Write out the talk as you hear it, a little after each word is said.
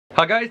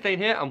Hi guys, Dane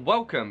here and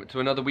welcome to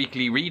another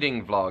weekly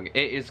reading vlog.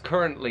 It is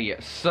currently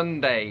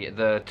Sunday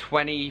the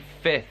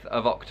 25th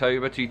of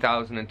October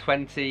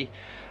 2020.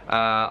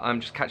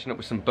 I'm just catching up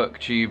with some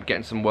booktube,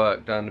 getting some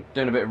work done,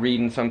 doing a bit of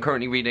reading. So I'm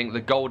currently reading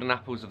The Golden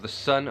Apples of the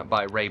Sun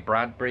by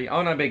Bradbury.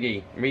 Oh no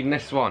biggie, I'm reading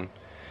this one.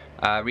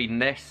 Reading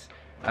this.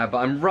 But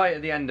I'm right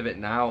at the end of it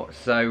now,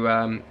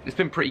 so it's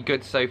been pretty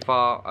good so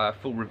far.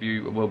 Full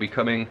review will be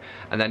coming.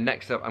 And then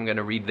next up I'm going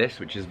to read this,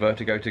 which is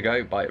Vertigo to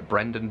Go by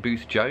Brendan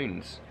Booth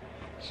Jones.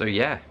 So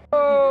yeah.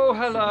 Oh,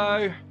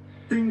 hello.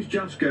 Things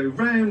just go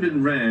round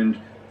and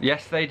round.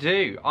 Yes, they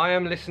do. I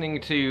am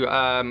listening to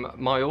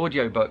my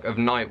audiobook of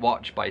Night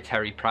Watch by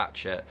Terry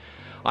Pratchett.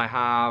 I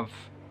have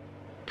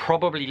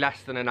probably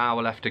less than an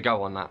hour left to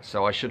go on that,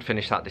 so I should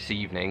finish that this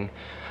evening.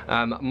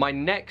 My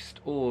next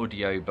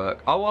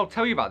audiobook, oh, I'll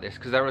tell you about this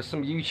because there are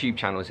some YouTube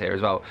channels here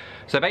as well.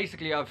 So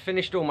basically I've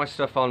finished all my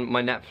stuff on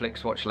my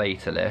Netflix Watch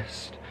Later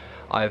list.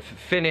 I've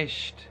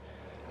finished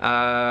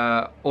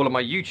all of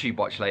my YouTube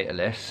Watch Later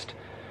list.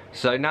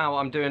 So now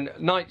I'm doing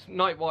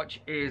Night Watch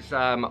is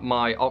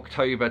my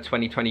October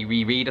 2020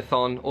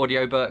 rereadathon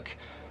audiobook.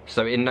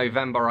 So in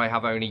November I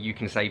have only You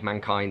Can Save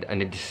Mankind,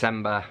 and in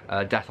December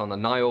Death on the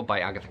Nile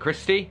by Agatha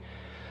Christie.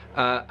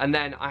 And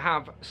then I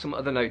have some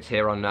other notes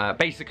here on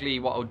basically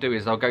what I'll do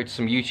is I'll go to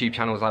some YouTube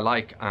channels I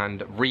like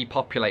and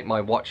repopulate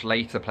my Watch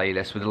Later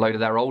playlist with a load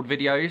of their old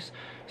videos.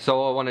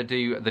 So I want to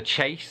do The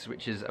Chase,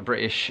 which is a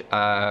British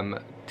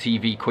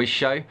TV quiz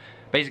show.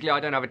 Basically, I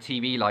don't have a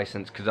TV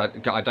license because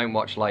I don't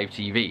watch live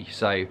TV,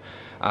 so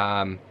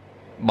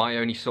my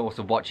only source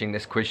of watching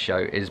this quiz show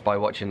is by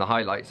watching the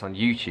highlights on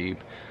YouTube,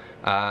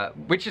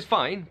 which is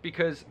fine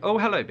because, oh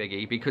hello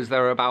Biggie, because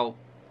there are about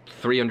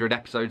 300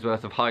 episodes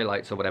worth of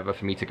highlights or whatever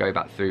for me to go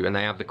back through, and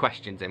they have the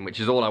questions in, which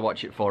is all I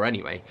watch it for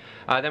anyway.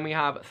 Then we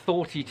have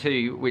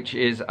 42, which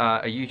is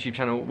a YouTube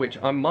channel which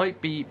I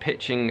might be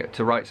pitching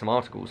to write some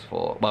articles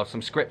for, well,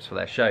 some scripts for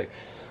their show.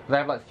 They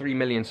have like 3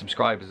 million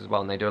subscribers as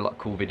well, and they do a lot of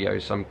cool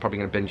videos, so I'm probably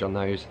going to binge on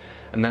those.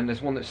 And then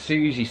there's one that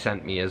Susie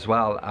sent me as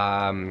well,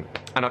 and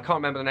I can't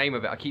remember the name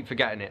of it, I keep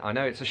forgetting it. I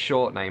know it's a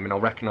short name and I'll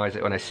recognise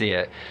it when I see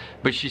it.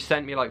 But she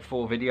sent me like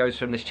 4 videos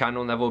from this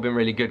channel, and they've all been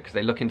really good because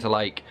they look into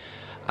like,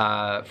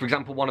 for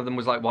example, one of them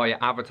was like why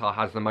Avatar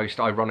has the most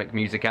ironic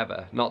music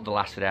ever, not The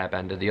Last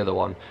Airbender, the other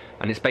one.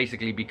 And it's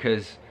basically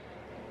because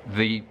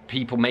the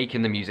people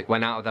making the music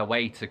went out of their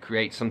way to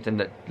create something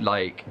that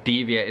like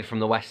deviated from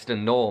the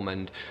Western norm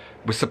and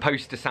was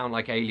supposed to sound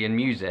like alien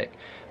music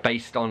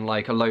based on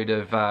like a load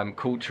of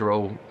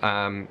cultural,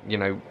 you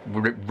know,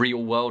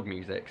 real world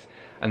musics.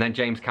 And then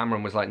James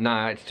Cameron was like,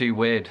 nah, it's too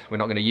weird, we're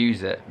not going to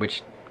use it,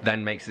 which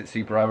then makes it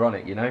super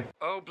ironic, you know?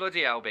 Oh,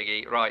 bloody hell,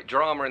 Biggie. Right,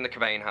 drama in the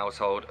Cobain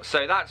household.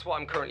 So that's what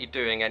I'm currently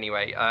doing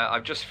anyway.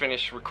 I've just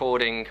finished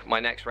recording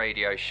my next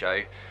radio show,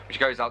 which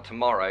goes out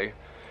tomorrow.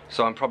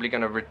 So I'm probably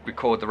going to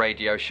record the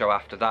radio show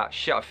after that.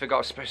 Shit, I forgot I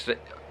was supposed to...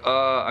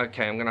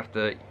 okay, I'm going to have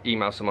to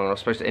email someone. I was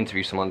supposed to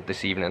interview someone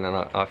this evening and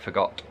I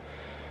forgot.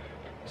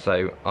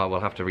 So I will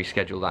have to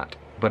reschedule that.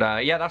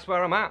 But yeah, that's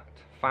where I'm at.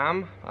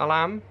 Fam,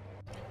 alam.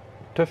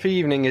 Tough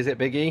evening, is it,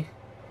 Biggie?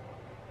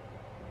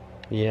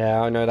 Yeah,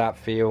 I know that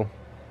feel.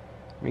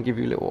 Let me give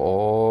you a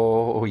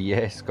little... Oh,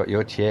 yes, got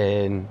your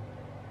chin.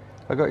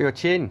 I got your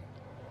chin.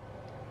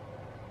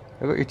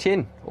 I got your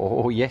chin.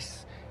 Oh,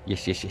 yes.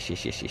 Yes, yes, yes,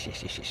 yes, yes, yes,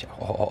 yes, yes, yes.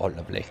 Oh,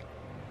 lovely.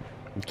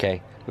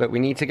 Okay, look, we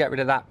need to get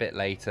rid of that bit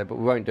later, but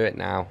we won't do it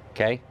now,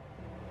 okay?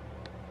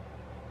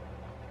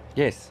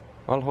 Yes,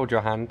 I'll hold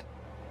your hand.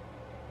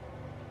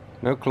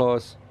 No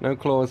claws,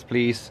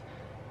 please.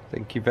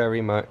 Thank you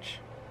very much.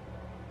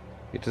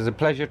 It is a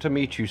pleasure to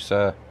meet you,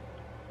 sir.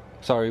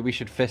 Sorry, we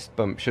should fist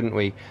bump, shouldn't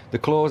we? The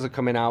claws are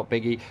coming out,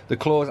 Biggie. The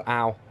claws,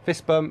 ow.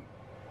 Fist bump.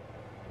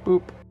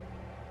 Boop.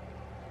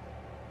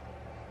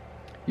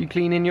 You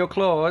cleaning your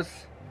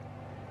claws?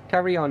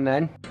 Carry on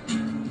then.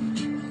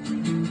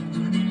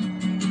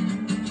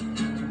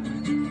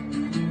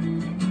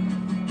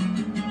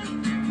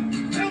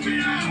 Help me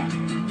out!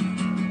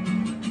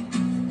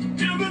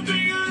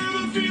 Everything I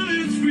ever feel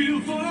is real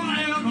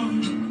forever.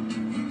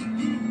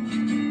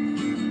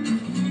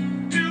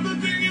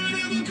 Everything I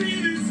ever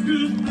feel is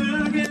good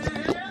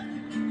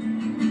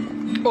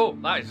again. Oh,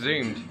 that is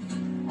zoomed.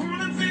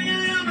 Only thing I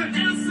ever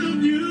ask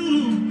of you.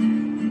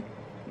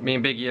 Me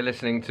and Biggie are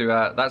listening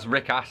to, that's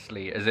Rick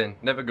Astley, as in,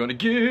 never gonna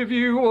give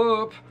you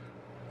up.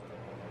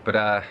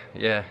 But,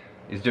 yeah,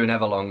 he's doing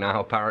Everlong now,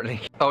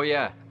 apparently. Oh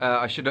yeah,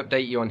 I should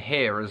update you on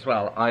here as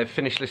well. I've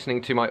finished listening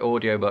to my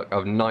audiobook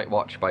of Night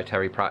Watch by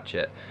Terry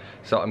Pratchett.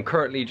 So I'm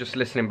currently just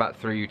listening back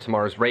through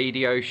tomorrow's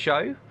radio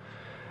show.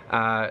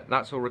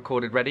 That's all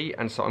recorded ready,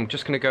 and so I'm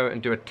just gonna go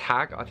and do a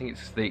tag. I think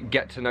it's the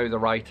Get to Know the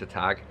Writer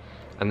tag.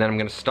 And then I'm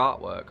going to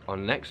start work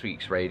on next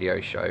week's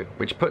radio show,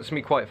 which puts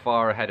me quite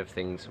far ahead of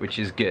things, which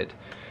is good.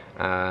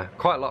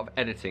 Quite a lot of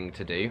editing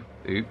to do.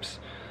 Oops.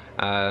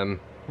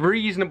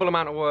 Reasonable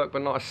amount of work,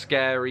 but not a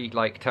scary,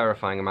 like,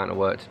 terrifying amount of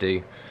work to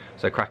do.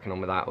 So cracking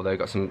on with that, although I've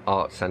got some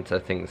art centre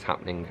things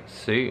happening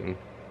soon.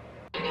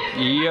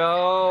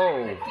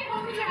 Yo!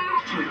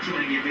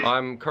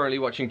 I'm currently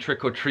watching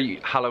Trick or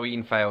Treat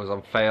Halloween Fails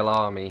on Fail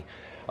Army.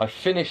 I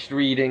finished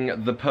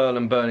reading The Pearl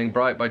and Burning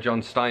Bright by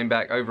John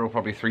Steinbeck. Overall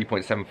probably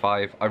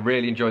 3.75. I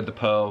really enjoyed The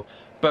Pearl.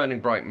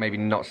 Burning Bright maybe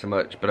not so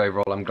much, but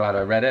overall I'm glad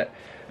I read it.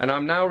 And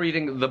I'm now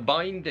reading The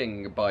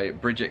Binding by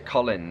Bridget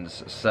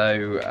Collins.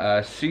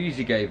 So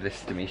Susie gave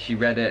this to me. She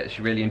read it,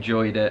 she really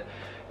enjoyed it.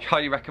 She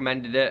highly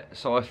recommended it,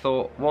 so I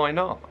thought, why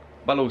not?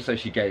 Well, also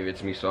she gave it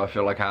to me, so I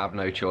feel like I have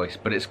no choice,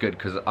 but it's good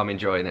because I'm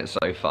enjoying it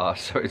so far,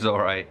 so it's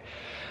alright.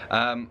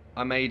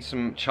 I made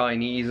some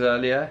Chinese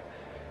earlier.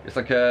 It's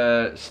like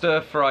a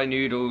stir-fry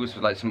noodles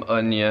with like some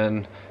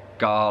onion,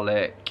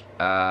 garlic,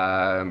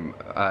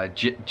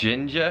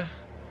 ginger.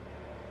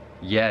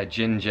 Yeah,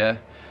 ginger.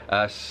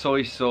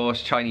 Soy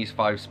sauce, Chinese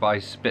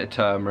 5-spice, bit of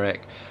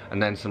turmeric,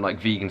 and then some like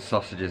vegan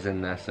sausages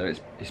in there, so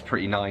it's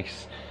pretty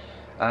nice.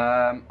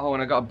 Oh,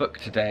 and I got a book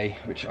today,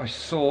 which I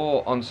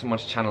saw on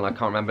someone's channel, I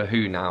can't remember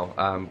who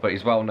now, but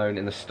he's well known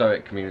in the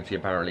Stoic community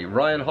apparently.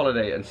 Ryan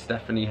Holliday and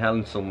Stephanie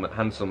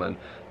Hanselman,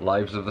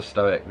 Lives of the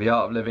Stoic, The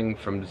Art of Living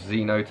from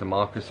Zeno to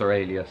Marcus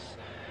Aurelius.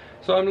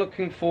 So I'm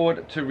looking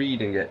forward to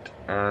reading it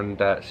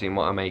and seeing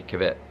what I make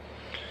of it.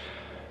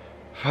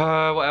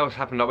 What else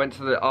happened? I went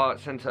to the art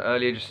centre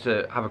earlier just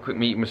to have a quick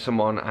meeting with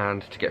someone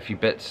and to get a few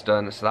bits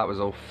done, so that was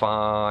all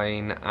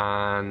fine.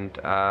 And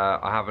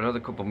I have another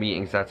couple of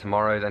meetings there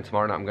tomorrow. Then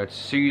tomorrow night I'm going to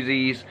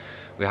Susie's.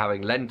 We're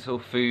having lentil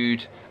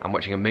food. I'm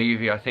watching a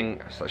movie, I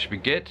think, so that should be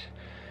good.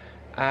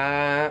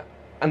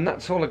 And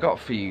that's all I got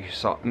for you.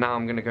 So now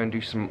I'm going to go and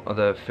do some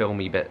other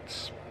filmy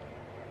bits.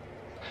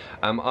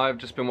 I've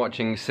just been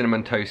watching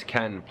Cinnamon Toast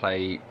Ken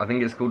play, I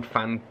think it's called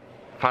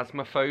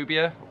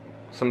Phasmophobia,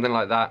 something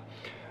like that.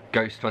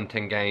 Ghost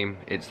hunting game.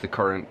 It's the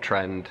current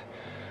trend,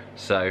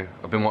 so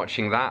I've been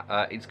watching that.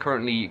 It's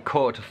currently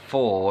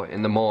 4:45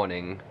 in the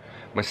morning.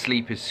 My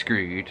sleep is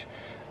screwed.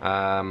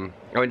 I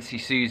went to see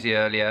Susie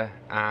earlier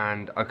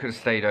and I could have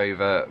stayed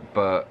over,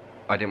 but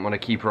I didn't want to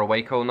keep her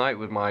awake all night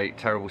with my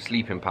terrible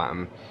sleeping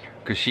pattern,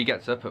 because she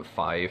gets up at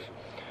 5,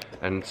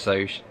 and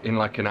so in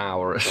like an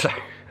hour or so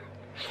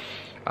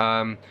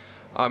I'm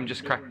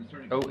just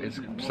oh,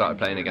 it's started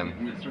playing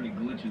again.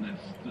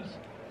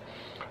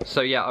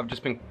 So yeah, I've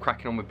just been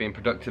cracking on with being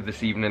productive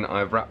this evening.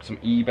 I've wrapped some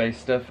eBay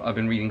stuff. I've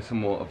been reading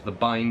some more of The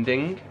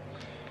Binding.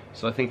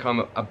 So I think I'm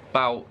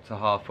about to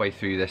halfway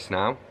through this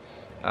now.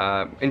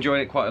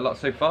 Enjoying it quite a lot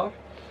so far.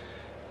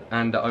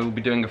 And I will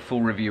be doing a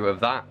full review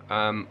of that.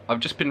 I've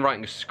just been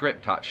writing a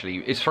script actually.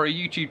 It's for a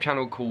YouTube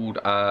channel called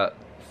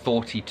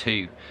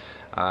 42.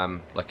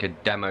 Like a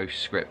demo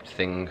script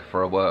thing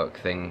for a work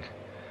thing.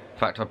 In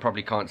fact, I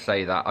probably can't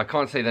say that. I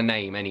can't say the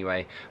name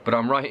anyway. But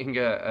I'm writing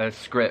a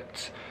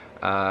script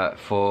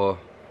for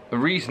a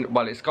reason.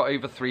 Well, it's got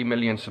over 3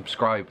 million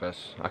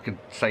subscribers, I could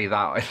say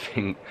that, I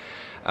think.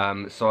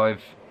 So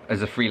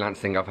as a freelance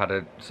thing, I've had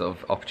a sort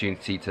of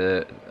opportunity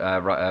to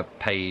write a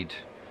paid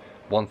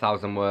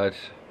 1,000 word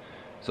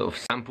sort of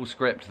sample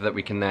script that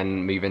we can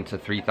then move into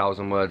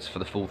 3,000 words for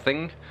the full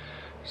thing.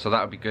 So that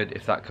would be good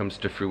if that comes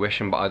to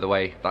fruition, but either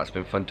way, that's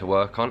been fun to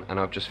work on, and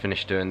I've just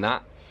finished doing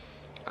that.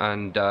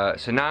 And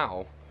so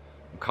now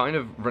I'm kind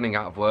of running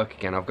out of work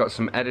again. I've got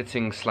some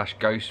editing /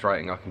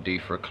 ghostwriting I can do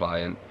for a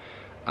client,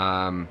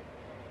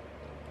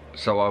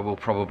 so I will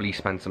probably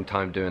spend some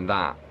time doing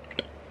that,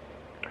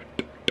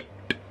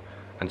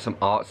 and some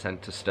art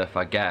centre stuff,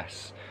 I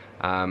guess.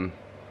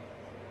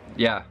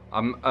 Yeah,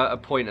 I'm at a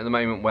point at the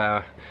moment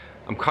where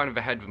I'm kind of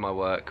ahead with my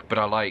work, but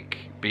I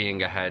like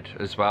being ahead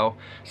as well.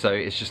 So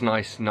it's just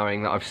nice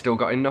knowing that I've still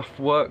got enough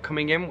work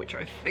coming in, which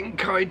I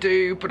think I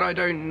do, but I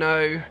don't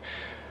know.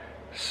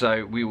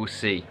 So we will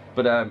see.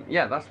 But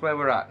yeah, that's where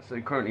we're at. So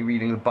currently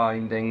reading The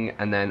Binding,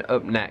 and then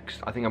up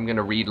next I think I'm going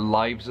to read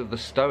Lives of the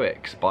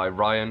Stoics by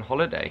Ryan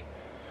Holliday.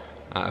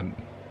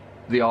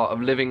 The Art of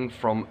Living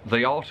from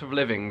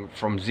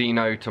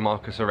Zeno to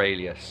Marcus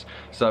Aurelius.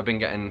 So I've been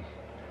getting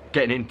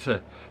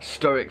into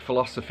Stoic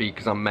philosophy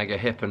because I'm mega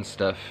hip and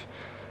stuff.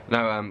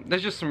 Now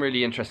there's just some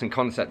really interesting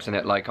concepts in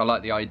it. Like, I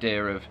like the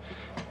idea of,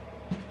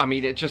 I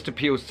mean, it just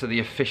appeals to the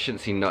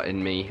efficiency nut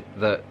in me,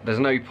 that there's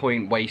no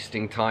point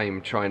wasting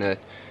time trying to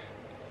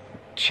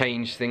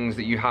change things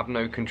that you have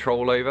no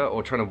control over,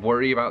 or trying to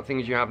worry about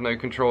things you have no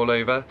control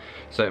over.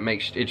 So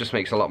it just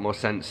makes a lot more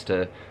sense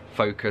to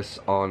focus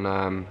on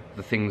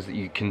the things that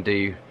you can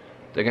do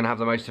that are going to have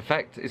the most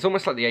effect. It's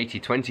almost like the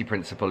 80-20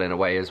 principle in a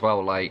way as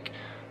well. Like,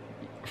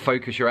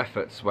 focus your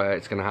efforts where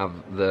it's going to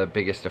have the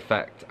biggest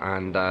effect.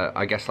 And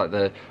I guess like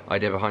the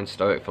idea behind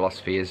Stoic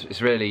philosophy is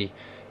it's really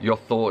your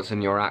thoughts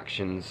and your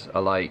actions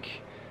are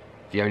like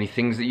the only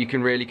things that you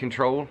can really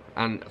control,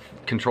 and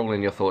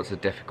controlling your thoughts are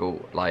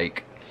difficult.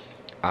 Like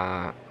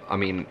I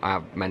mean, I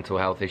have mental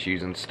health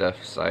issues and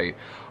stuff, so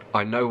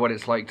I know what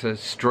it's like to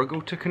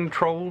struggle to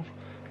control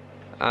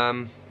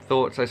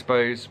thoughts, I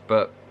suppose.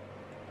 But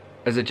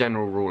as a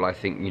general rule, I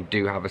think you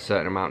do have a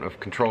certain amount of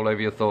control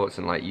over your thoughts,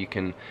 and like you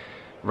can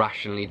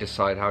rationally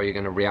decide how you're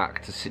going to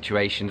react to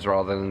situations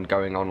rather than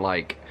going on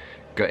like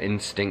gut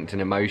instinct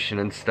and emotion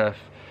and stuff.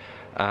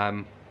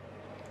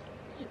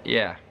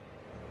 Yeah,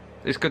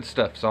 it's good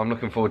stuff, so I'm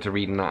looking forward to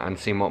reading that and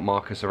seeing what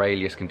Marcus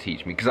Aurelius can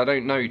teach me, because I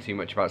don't know too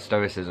much about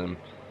Stoicism.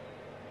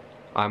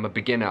 I'm a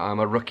beginner, I'm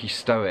a rookie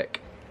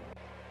Stoic.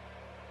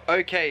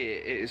 Okay,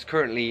 it is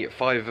currently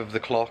 5 of the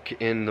clock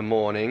in the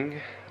morning,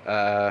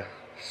 5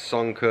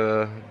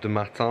 heures du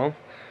matin,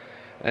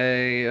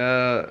 et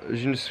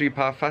je ne suis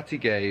pas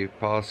fatigué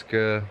parce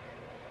que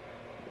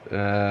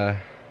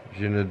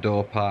je ne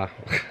dors pas.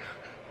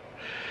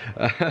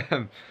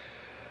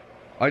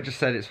 I just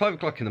said it's 5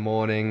 o'clock in the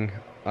morning,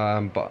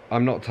 but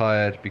I'm not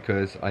tired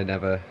because I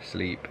never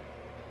sleep.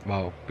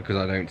 Well, because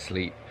I don't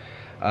sleep.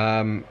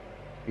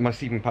 My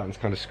sleeping pattern's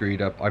kind of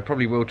screwed up. I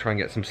probably will try and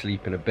get some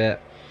sleep in a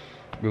bit.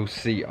 We'll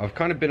see. I've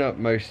kind of been up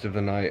most of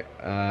the night.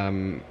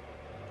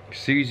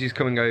 Susie's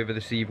coming over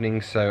this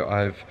evening, so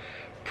I've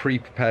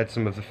pre-prepared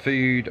some of the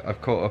food.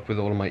 I've caught up with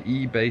all of my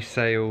eBay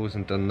sales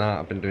and done that.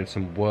 I've been doing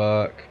some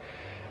work.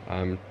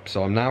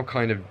 So I'm now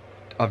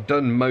I've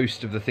done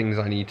most of the things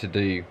I need to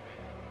do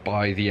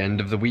by the end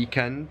of the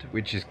weekend,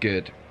 which is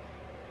good,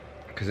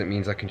 because it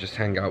means I can just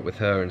hang out with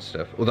her and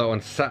stuff. Although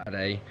on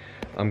Saturday,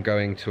 I'm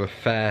going to a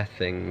fair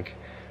thing,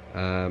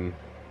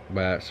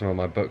 where some of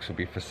my books will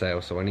be for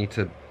sale, so I need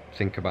to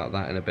think about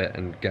that in a bit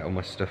and get all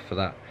my stuff for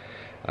that.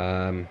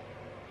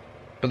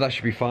 But that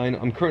should be fine.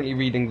 I'm currently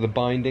reading The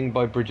Binding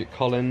by Bridget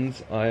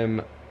Collins. I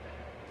am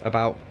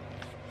about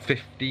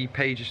 50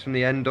 pages from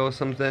the end or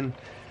something.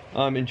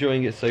 I'm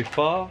enjoying it so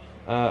far.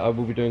 I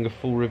will be doing a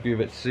full review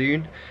of it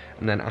soon,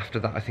 and then after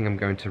that I think I'm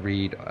going to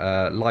read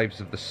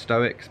Lives of the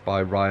Stoics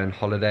by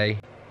Holliday.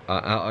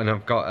 And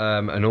I've got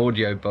an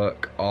audio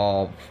book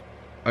of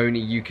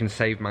Only You Can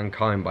Save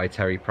Mankind by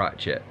Terry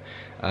Pratchett,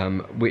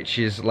 which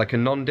is like a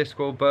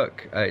non-Discworld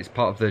book. It's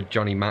part of the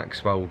Johnny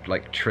Maxwell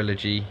like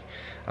trilogy,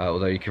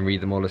 although you can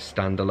read them all as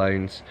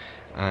standalones.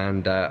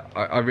 And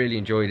I really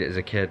enjoyed it as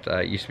a kid.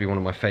 It used to be one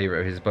of my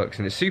favourite of his books,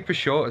 and it's super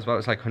short as well.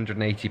 It's like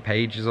 180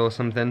 pages or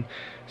something.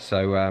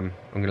 So I'm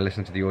going to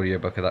listen to the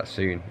audiobook of that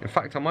soon. In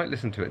fact, I might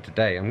listen to it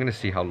today. I'm going to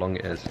see how long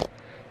it is.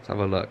 Let's have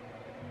a look.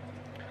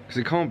 Because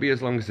it can't be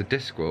as long as a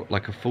Discworld,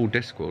 like a full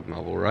Discworld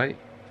novel, right?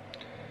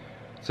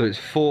 So it's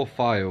 4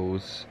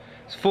 files.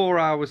 It's 4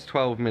 hours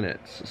 12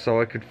 minutes.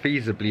 So I could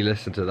feasibly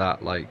listen to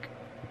that like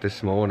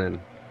this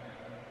morning.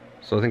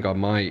 So I think I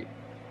might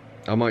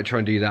try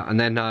and do that, and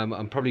then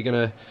I'm probably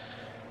gonna.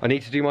 I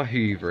need to do my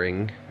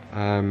hoovering.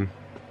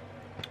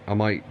 I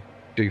might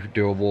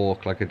do a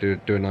walk, like I do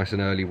a nice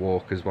and early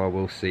walk as well.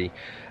 We'll see,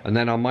 and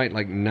then I might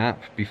like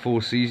nap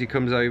before Susie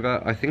comes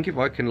over. I think if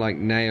I can like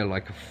nail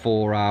like a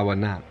 4-hour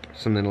nap,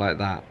 something like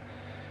that,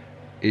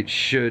 it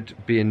should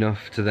be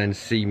enough to then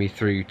see me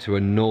through to a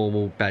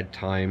normal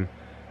bedtime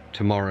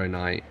tomorrow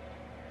night,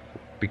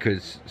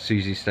 because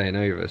Susie's staying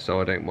over,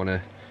 so I don't want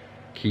to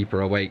keep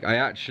her awake.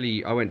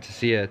 I went to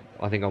see her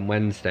I think on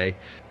Wednesday,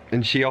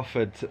 and she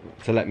offered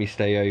to let me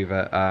stay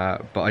over,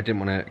 but I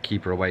didn't want to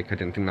keep her awake. I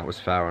didn't think that was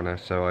fair on her,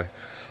 so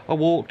I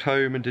walked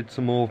home and did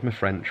some more of my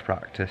French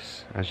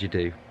practice, as you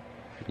do.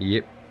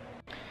 Yep.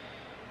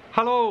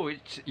 Hello,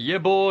 it's your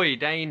boy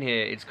Dane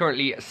here. It's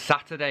currently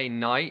Saturday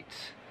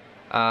night,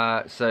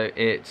 so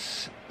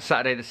it's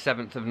Saturday the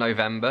 7th of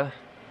November.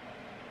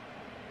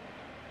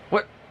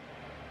 What?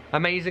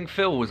 Amazing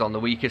Phil was on The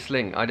Weakest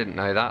Link. I didn't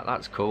know that.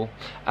 That's cool.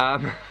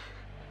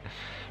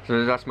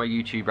 So that's my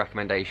YouTube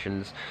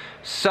recommendations.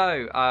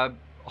 So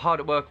hard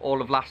at work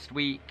all of last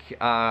week.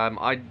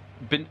 I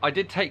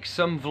did take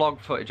some vlog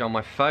footage on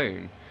my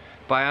phone,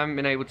 but I haven't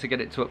been able to get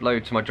it to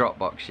upload to my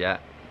Dropbox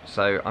yet.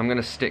 So I'm going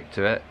to stick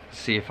to it,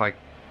 see if I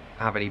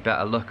have any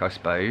better luck, I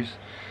suppose.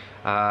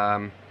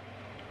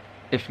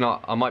 If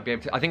not, I might be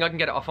able to. I think I can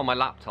get it off on my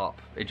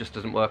laptop. It just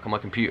doesn't work on my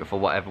computer for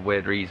whatever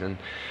weird reason.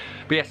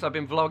 But yes, I've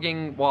been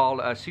vlogging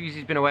while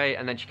Susie's been away,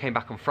 and then she came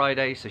back on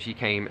Friday, so she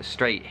came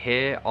straight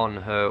here on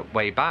her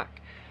way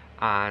back.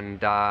 And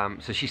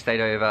so she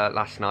stayed over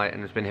last night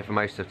and has been here for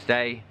most of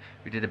today.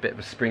 We did a bit of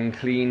a spring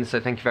clean,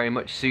 so thank you very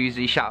much,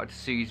 Susie. Shout out to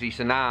Susie.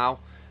 So now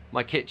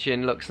my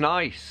kitchen looks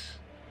nice.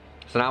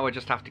 So now I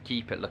just have to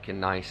keep it looking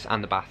nice,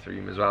 and the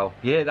bathroom as well.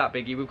 Yeah, that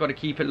Biggie, we've got to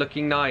keep it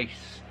looking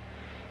nice.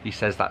 He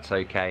says that's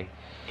okay.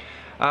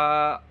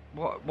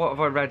 What have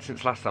I read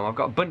since last time? I've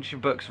got a bunch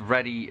of books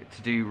ready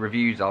to do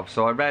reviews of.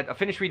 So I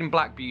finished reading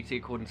Black Beauty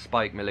according to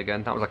Spike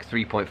Milligan. That was like a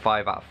 3.5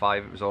 out of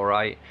 5. It was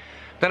alright.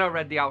 Then I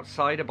read The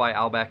Outsider by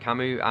Albert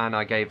Camus, and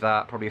I gave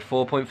that probably a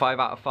 4.5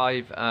 out of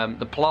 5.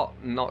 The plot,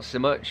 not so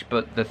much,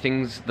 but the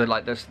things,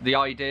 the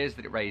ideas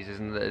that it raises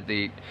and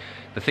the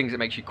things that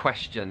makes you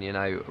question, you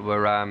know,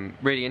 were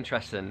really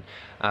interesting.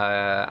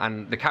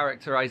 And the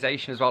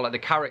characterization as well,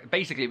 like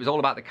basically it was all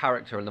about the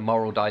character and the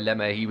moral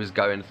dilemma he was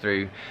going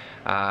through.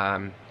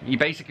 He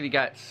basically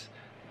gets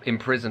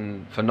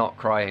imprisoned for not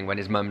crying when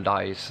his mum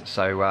dies.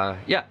 So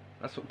yeah,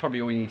 that's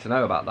probably all you need to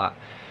know about that.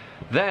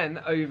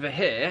 Then over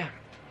here,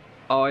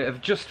 I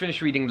have just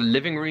finished reading The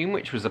Living Room,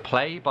 which was a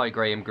play by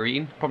Greene.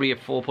 Probably a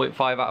 4.5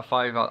 out of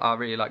 5. I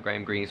really like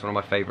Greene. He's one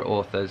of my favourite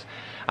authors.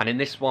 And in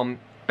this one,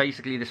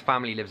 basically this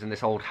family lives in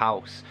this old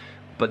house,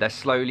 but they're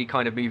slowly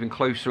kind of moving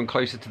closer and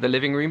closer to the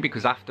living room,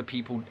 because after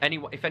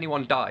if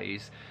anyone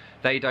dies,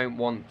 they don't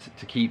want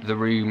to keep the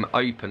room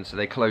open, so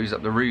they close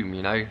up the room,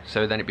 you know.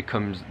 So then it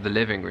becomes the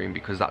living room,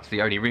 because that's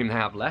the only room they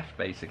have left,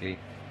 basically.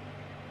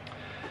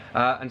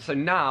 And so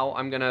now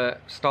I'm gonna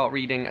start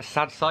reading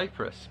Sad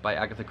Cypress by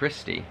Agatha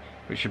Christie,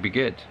 which should be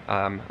good.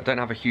 I don't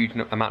have a huge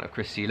amount of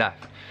Christie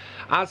left.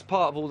 As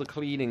part of all the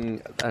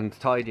cleaning and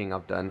tidying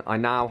I've done, I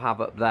now have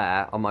up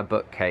there on my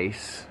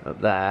bookcase,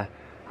 up there,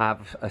 I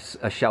have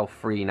a shelf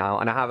free now,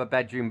 and I have a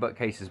bedroom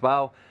bookcase as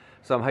well.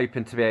 So I'm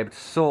hoping to be able to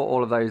sort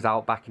all of those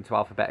out back into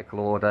alphabetical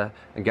order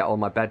and get all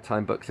my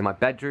bedtime books in my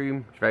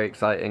bedroom. It's very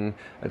exciting.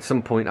 At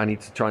some point I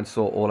need to try and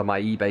sort all of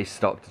my eBay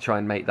stock to try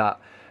and make that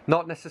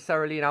not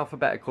necessarily in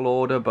alphabetical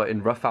order, but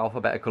in rough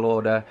alphabetical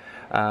order.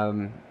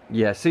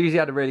 Yeah, Susie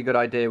had a really good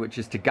idea, which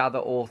is to gather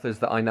authors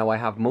that I know I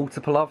have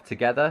multiple of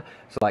together.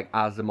 So like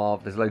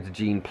Asimov, there's loads of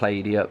Jean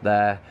Plaidy up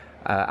there,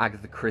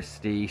 Agatha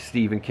Christie,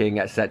 Stephen King,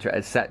 etc,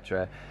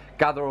 etc.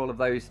 Gather all of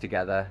those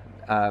together,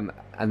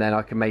 and then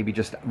I can maybe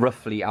just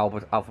roughly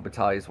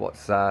alphabetize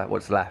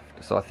what's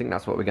left. So I think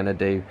that's what we're going to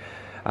do.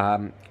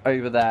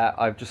 Over there,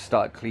 I've just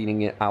started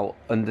cleaning it out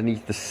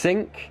underneath the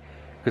sink,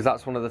 because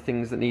that's one of the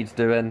things that needs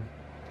doing.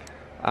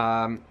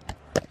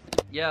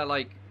 Yeah,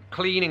 like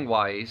cleaning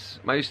wise,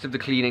 most of the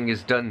cleaning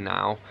is done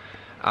now.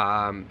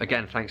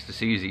 Again, thanks to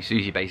Susie.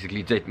 Susie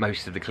basically did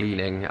most of the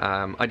cleaning.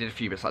 I did a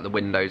few bits like the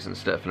windows and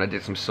stuff, and I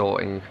did some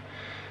sorting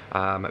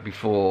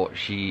before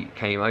she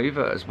came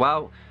over as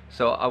well.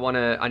 So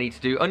I need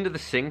to do under the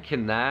sink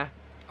in there.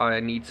 I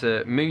need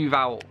to move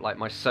out like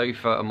my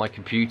sofa and my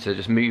computer,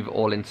 just move it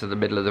all into the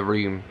middle of the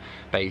room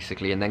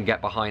basically, and then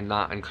get behind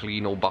that and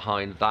clean all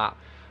behind that.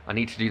 I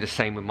need to do the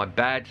same with my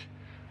bed.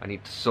 I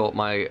need to sort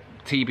my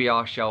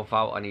TBR shelf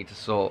out. I need to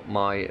sort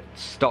my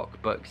stock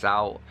books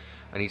out.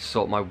 I need to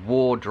sort my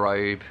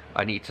wardrobe.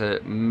 I need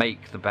to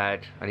make the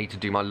bed. I need to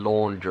do my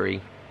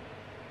laundry.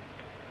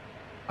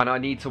 And I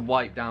need to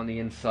wipe down the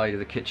inside of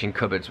the kitchen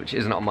cupboards, which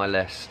isn't on my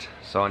list.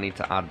 So I need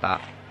to add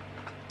that.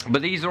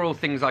 But these are all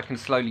things I can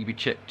slowly be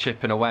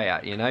chipping away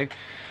at, you know.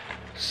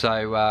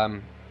 So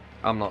I'm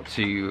not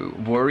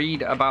too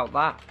worried about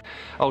that.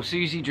 Oh,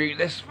 Susie drew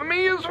this for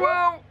me as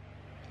well.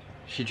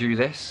 She drew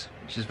this,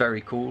 which is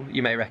very cool.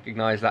 You may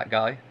recognise that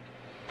guy.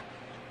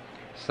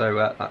 So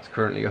that's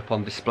currently up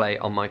on display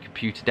on my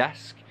computer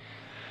desk.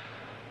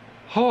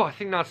 Oh, I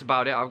think that's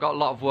about it. I've got a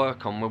lot of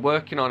work on. We're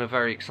working on a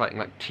very exciting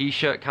like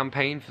t-shirt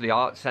campaign for the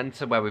art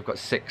centre, where we've got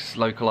 6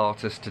 local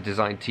artists to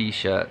design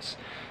t-shirts.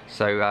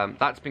 So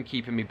that's been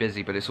keeping me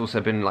busy, but it's also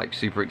been like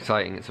super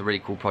exciting. It's a really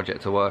cool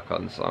project to work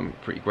on, so I'm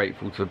pretty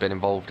grateful to have been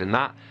involved in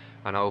that.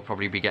 And I will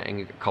probably be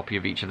getting a copy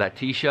of each of their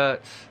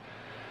t-shirts.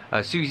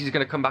 Susie's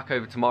going to come back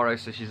over tomorrow,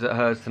 so she's at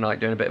hers tonight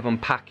doing a bit of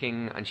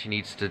unpacking, and she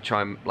needs to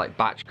try and like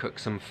batch cook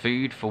some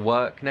food for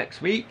work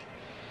next week,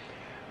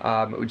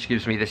 which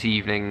gives me this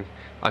evening.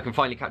 I can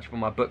finally catch up on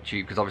my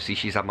booktube, because obviously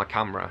she's had my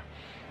camera.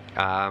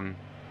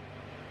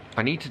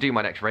 I need to do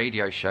my next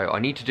radio show. I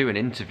need to do an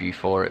interview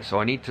for it, so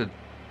I need to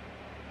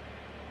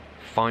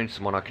find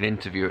someone I can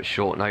interview at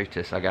short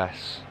notice, I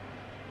guess.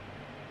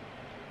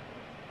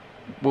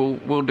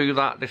 We'll do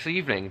that this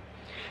evening.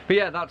 But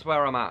yeah, that's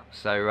where I'm at.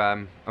 So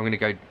I'm going to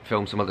go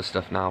film some other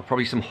stuff now.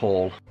 Probably some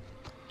haul.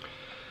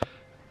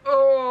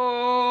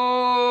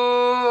 Oh,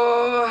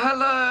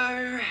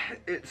 hello.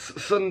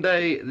 It's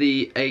Sunday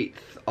the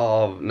 8th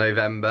of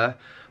November.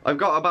 I've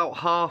got about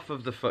half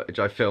of the footage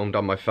I filmed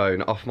on my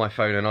phone, off my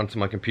phone and onto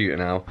my computer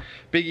now.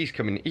 Biggie's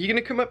coming. Are you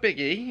going to come up, Biggie?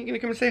 Are you going to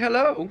come and say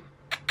hello?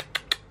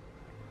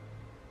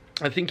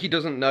 I think he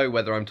doesn't know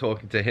whether I'm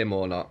talking to him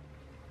or not.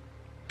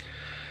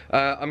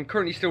 I'm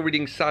currently still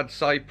reading Sad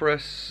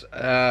Cypress.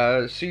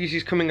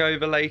 Susie's coming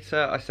over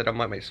later. I said I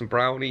might make some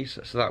brownies,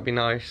 so that'd be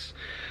nice.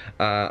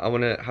 I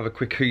want to have a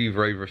quick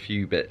hoover over a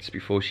few bits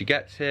before she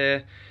gets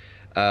here,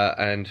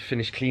 and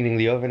finish cleaning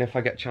the oven if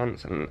I get a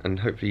chance, and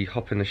hopefully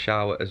hop in the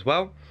shower as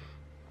well.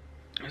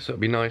 So it'd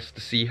be nice to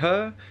see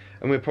her.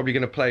 And we're probably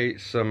going to play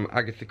some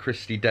Agatha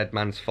Christie Dead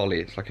Man's Folly.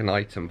 It's like an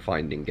item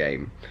finding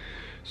game.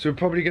 So we're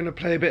probably going to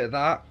play a bit of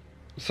that.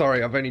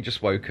 Sorry, I've only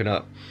just woken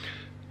up.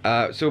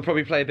 So we'll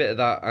probably play a bit of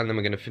that, and then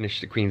we're going to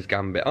finish the Queen's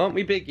Gambit. Aren't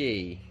we,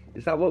 Biggie?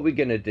 Is that what we're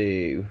going to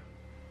do?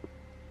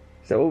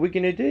 Is that what we're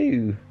going to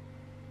do?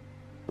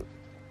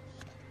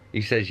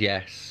 He says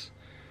yes.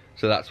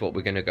 So that's what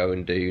we're going to go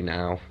and do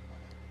now.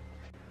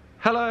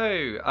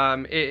 Hello!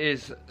 It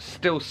is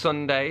still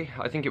Sunday.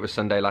 I think it was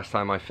Sunday last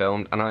time I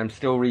filmed. And I'm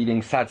still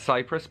reading Sad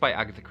Cypress by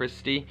Agatha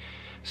Christie.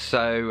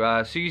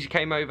 So Susie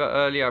came over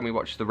earlier and we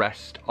watched the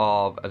rest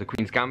of the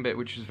Queen's Gambit,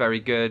 which was very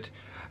good.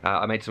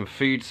 I made some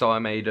food, so I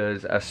made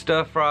us a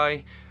stir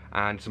fry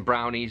and some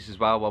brownies as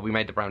well. Well, we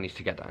made the brownies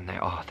together, and they're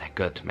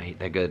good, mate.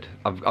 They're good.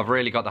 I've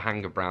really got the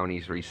hang of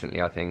brownies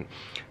recently, I think.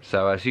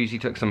 So Susie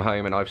took some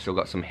home, and I've still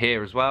got some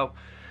here as well.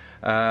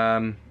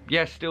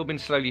 Yeah, still been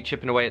slowly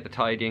chipping away at the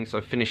tidying. So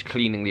I finished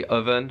cleaning the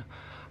oven.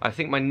 I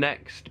think my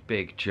next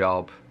big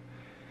job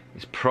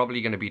is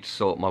probably going to be to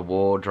sort my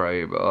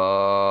wardrobe.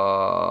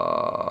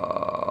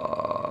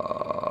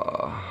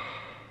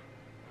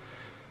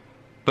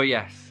 But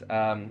yes,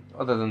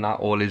 other than that,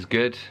 all is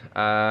good.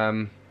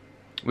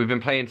 We've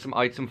been playing some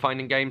item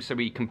finding games, so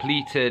we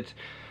completed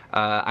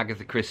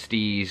Agatha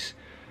Christie's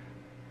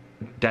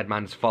Dead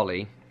Man's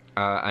Folly.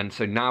 And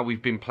so now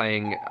we've been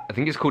playing, I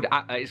think it's called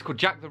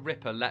Jack the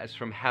Ripper, Letters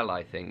from Hell,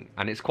 I think,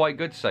 and it's quite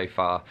good so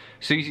far.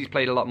 Susie's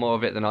played a lot more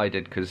of it than I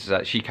did because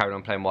she carried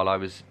on playing while I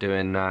was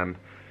doing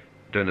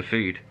the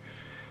food.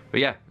 But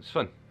yeah, it's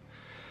fun.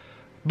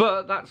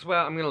 But that's where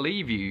I'm going to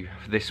leave you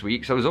for this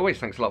week. So as always,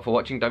 thanks a lot for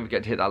watching. Don't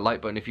forget to hit that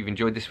like button if you've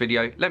enjoyed this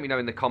video. Let me know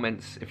in the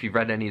comments if you've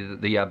read any of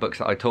the books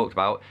that I talked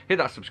about. Hit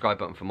that subscribe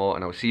button for more,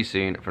 and I will see you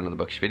soon for another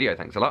bookish video.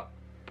 Thanks a lot.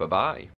 Bye-bye.